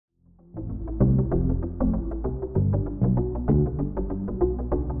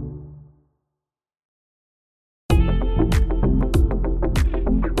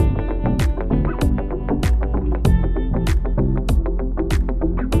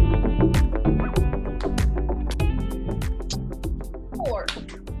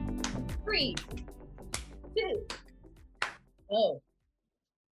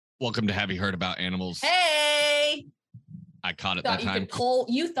Welcome to Have You Heard About Animals? Hey! I caught it Thought that you time.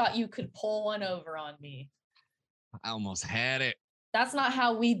 You thought you could pull one over on me. I almost had it. That's not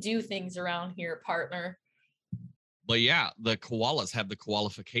how we do things around here, partner. But yeah, the koalas have the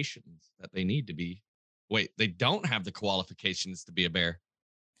qualifications that they need to be. Wait, they don't have the qualifications to be a bear.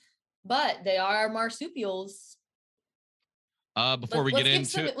 But they are marsupials. Before we get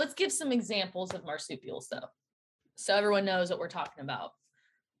into let's give some examples of marsupials, though, so everyone knows what we're talking about.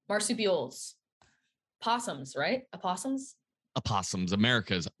 Marsupials, possums, right? Opossums.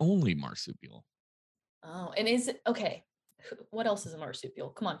 America's only marsupial. Oh, and is it okay? What else is a marsupial?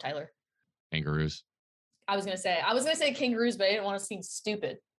 Come on, Tyler. Kangaroos. I was gonna say kangaroos, but I didn't want to seem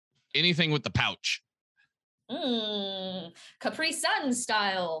stupid. Anything with the pouch. Capri Sun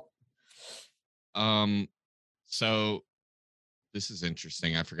style. So this is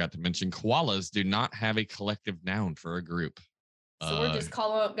interesting. I forgot to mention koalas do not have a collective noun for a group. So we're just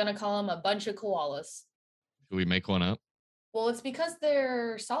gonna call them a bunch of koalas. Can we make one up? Well, it's because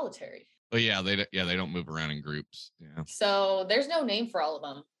they're solitary. Oh yeah, they don't move around in groups. Yeah. So there's no name for all of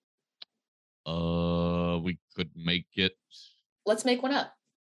them. We could make it. Let's make one up.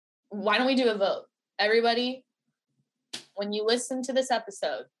 Why don't we do a vote? Everybody, when you listen to this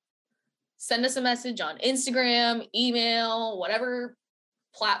episode, send us a message on Instagram, email, whatever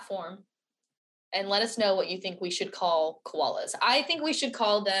platform, and let us know what you think we should call koalas. I think we should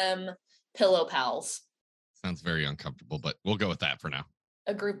call them pillow pals. Sounds very uncomfortable, but we'll go with that for now.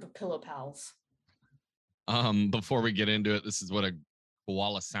 A group of pillow pals. Before we get into it, this is what a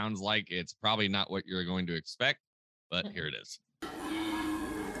koala sounds like. It's probably not what you're going to expect, but here it is.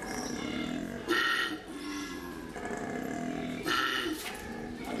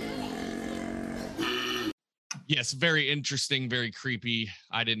 Yes, very interesting, very creepy.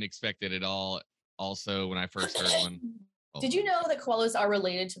 I didn't expect it at all. Also, when I first heard one. Did you know that koalas are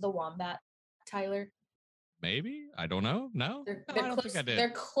related to the wombat, Tyler? Maybe. I don't know. No, I don't think I did.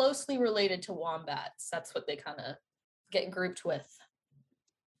 They're closely related to wombats. That's what they kind of get grouped with.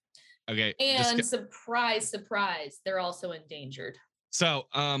 Okay. And surprise, they're also endangered. So,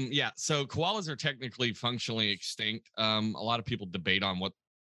 so koalas are technically functionally extinct. A lot of people debate on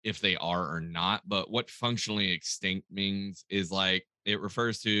if they are or not, but what functionally extinct means is like it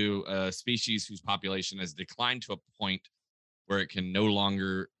refers to a species whose population has declined to a point where it can no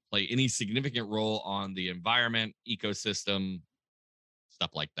longer play any significant role on the environment, ecosystem,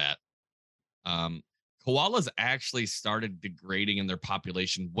 stuff like that. Koalas actually started degrading in their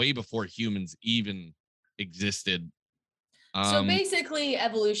population way before humans even existed. So basically,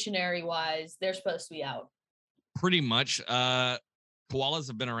 evolutionary wise, they're supposed to be out. Pretty much. Koalas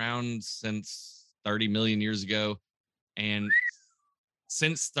have been around since 30 million years ago. And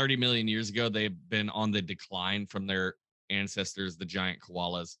since 30 million years ago, they've been on the decline from their ancestors, the giant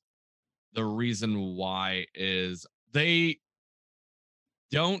koalas. The reason why is they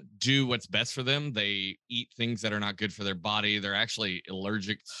don't do what's best for them. They eat things that are not good for their body. They're actually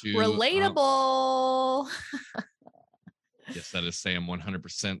allergic to... Relatable. Yes, that is Sam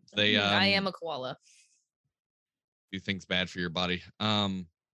 100%. I am a koala. Do things bad for your body.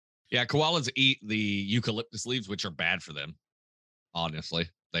 Koalas eat the eucalyptus leaves, which are bad for them. Honestly,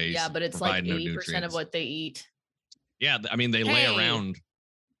 but it's like 80% of what they eat. Yeah, I mean they lay around.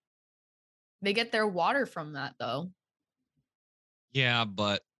 They get their water from that, though. Yeah,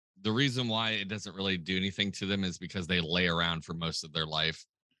 but the reason why it doesn't really do anything to them is because they lay around for most of their life,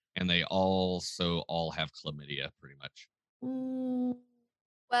 and they also all have chlamydia, pretty much.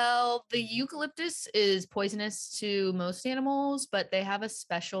 Well, the eucalyptus is poisonous to most animals, but they have a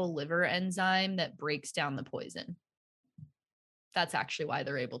special liver enzyme that breaks down the poison. That's actually why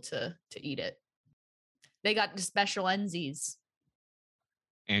they're able to eat it. They got special enzymes.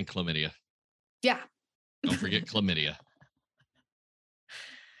 And chlamydia. Yeah. Don't forget chlamydia.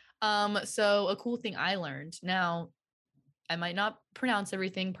 So a cool thing I learned. Now, I might not pronounce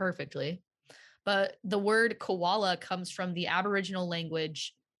everything perfectly, but the word koala comes from the Aboriginal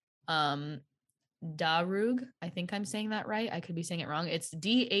language Darug. I think I'm saying that right. I could be saying it wrong. It's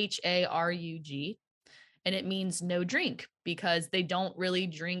Dharug, and it means no drink because they don't really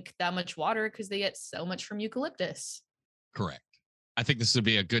drink that much water because they get so much from eucalyptus. Correct. I think this would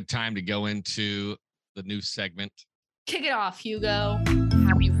be a good time to go into the new segment. Kick it off, Hugo.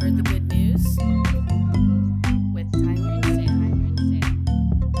 Have you heard the good news? With Tyler and Sam.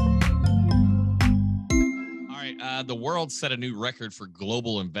 All right. The world set a new record for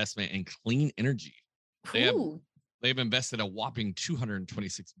global investment in clean energy. They've invested a whopping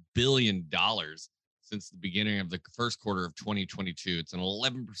 $226 billion since the beginning of the first quarter of 2022. It's an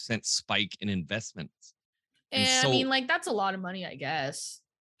 11% spike in investments. And I mean, like, that's a lot of money, I guess.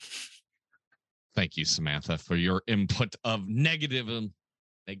 Thank you, Samantha, for your input of negativity.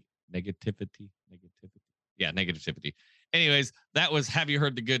 Yeah, negativity. Anyways, that was Have You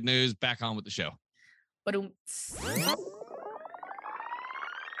Heard the Good News? Back on with the show.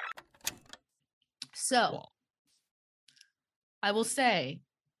 So, I will say,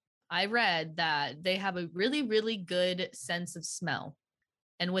 I read that they have a really, really good sense of smell.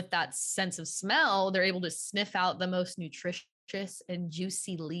 And with that sense of smell, they're able to sniff out the most nutritious and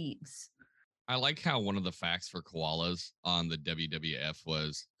juicy leaves. I like how one of the facts for koalas on the WWF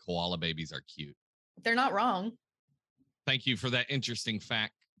was koala babies are cute. They're not wrong. Thank you for that interesting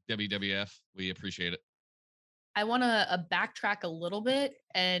fact, WWF. We appreciate it. I want to backtrack a little bit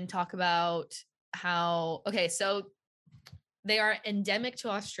and talk about how, so they are endemic to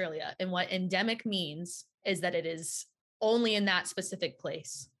Australia. And what endemic means is that it is only in that specific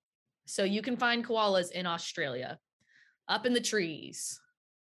place. So you can find koalas in Australia, up in the trees.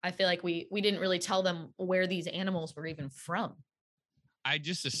 I feel like we didn't really tell them where these animals were even from. I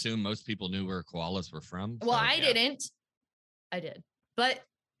just assumed most people knew where koalas were from. Well, I didn't. I did. But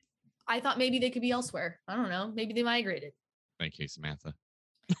I thought maybe they could be elsewhere. I don't know. Maybe they migrated. Thank you, Samantha.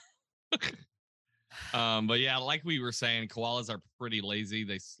 But yeah, like we were saying, koalas are pretty lazy.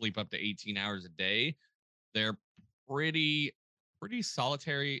 They sleep up to 18 hours a day. They're pretty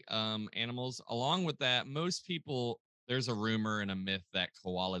solitary animals. Along with that, most people, there's a rumor and a myth that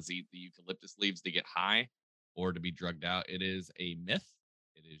koalas eat the eucalyptus leaves to get high or to be drugged out. It is a myth.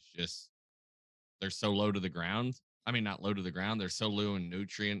 It is just, they're so low to the ground. I mean, not low to the ground. They're so low in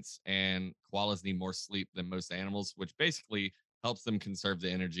nutrients, and koalas need more sleep than most animals, which basically helps them conserve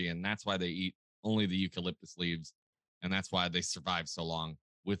the energy. And that's why they eat only the eucalyptus leaves. And that's why they survive so long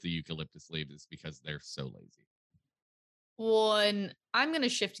with the eucalyptus leaves, is because they're so lazy. Well, and I'm going to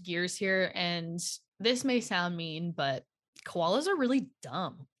shift gears here, and this may sound mean, but koalas are really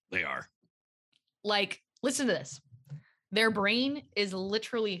dumb. They are. Like, listen to this. Their brain is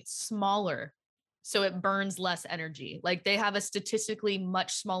literally smaller, so it burns less energy. Like, they have a statistically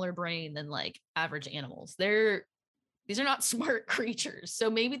much smaller brain than like average animals. These are not smart creatures. So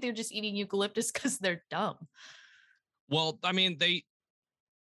maybe they're just eating eucalyptus because they're dumb. Well, I mean,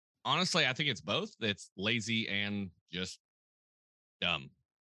 honestly, I think it's both. It's lazy and just dumb.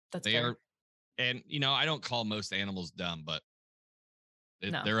 They fair. Are, and I don't call most animals dumb, but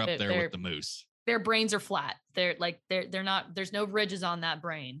they're up there with the moose. Their brains are flat. They're not, there's no ridges on that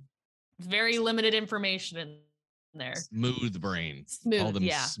brain. Very limited information in there. Smooth brain. Call them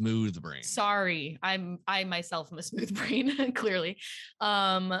smooth brain. Sorry. I myself am a smooth brain, clearly.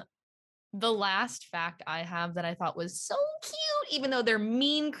 The last fact I have that I thought was so cute, even though they're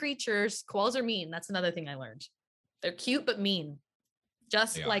mean creatures, koalas are mean. That's another thing I learned. They're cute, but mean.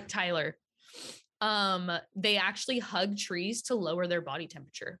 Just like Tyler. They actually hug trees to lower their body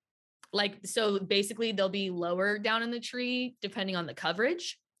temperature. So basically they'll be lower down in the tree, depending on the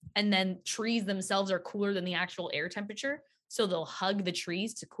coverage. And then trees themselves are cooler than the actual air temperature. So they'll hug the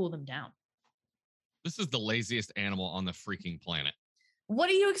trees to cool them down. This is the laziest animal on the freaking planet. What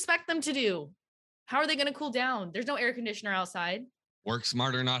do you expect them to do? How are they going to cool down? There's no air conditioner outside. Work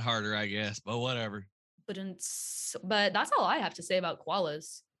smarter, not harder, I guess, but whatever. But that's all I have to say about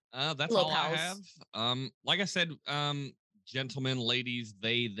koalas. That's all I have. Like I said, gentlemen, ladies,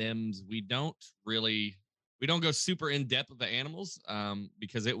 they, thems, we don't go super in depth with the animals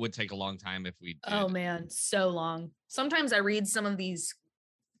because it would take a long time if we did. Oh man, so long. Sometimes I read some of these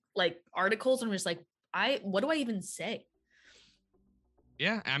like articles and I'm just like, what do I even say?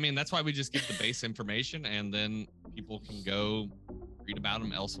 Yeah, I mean, that's why we just give the base information and then people can go read about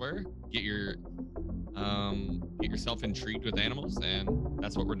them elsewhere. Get yourself intrigued with animals, and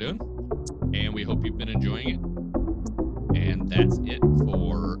that's what we're doing. And we hope you've been enjoying it. And that's it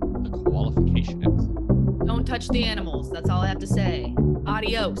for the qualification episode. Don't touch the animals. That's all I have to say.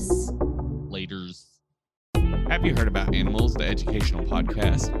 Adios. Laters. Have You Heard About Animals? The educational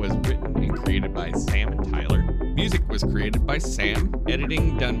podcast was written and created by Sam and Tyler. Music was created by Sam,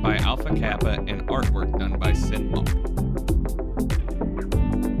 editing done by Alpha Kappa, and artwork done by Sin Monk.